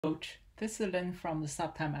Coach, this is Lynn from the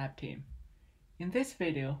SubTime app team. In this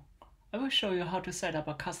video, I will show you how to set up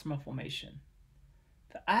a customer formation.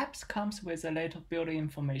 The app comes with a little built-in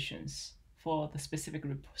information for the specific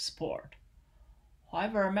support.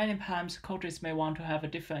 However, many times coaches may want to have a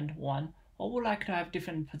different one or would like to have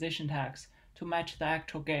different position tags to match the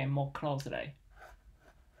actual game more closely.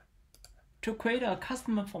 To create a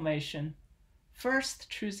custom formation, first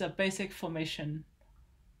choose a basic formation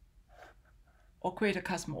or create a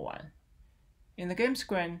custom one. In the game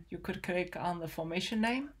screen, you could click on the formation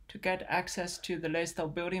name to get access to the list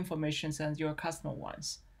of built-in formations and your custom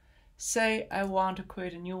ones. Say I want to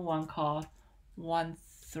create a new one called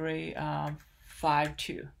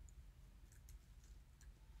 1352.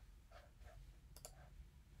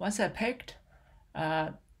 Once I picked,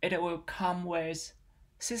 it will come with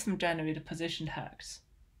system-generated position tags.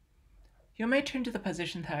 You may change the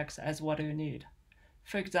position tags as what you need.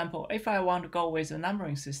 For example, if I want to go with a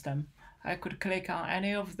numbering system, I could click on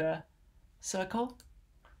any of the circle,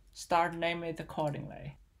 start name it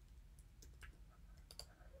accordingly.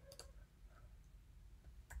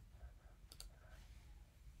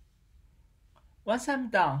 Once I'm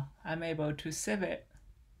done, I'm able to save it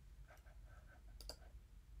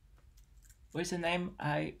with a name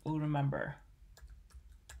I will remember.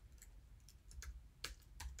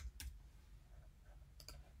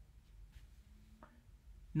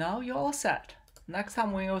 Now you're all set. Next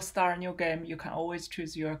time when you start a new game, you can always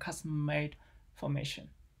choose your custom-made formation.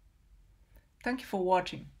 Thank you for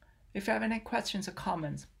watching. If you have any questions or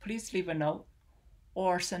comments, please leave a note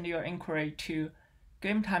or send your inquiry to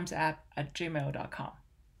gametimesApp@gmail.com.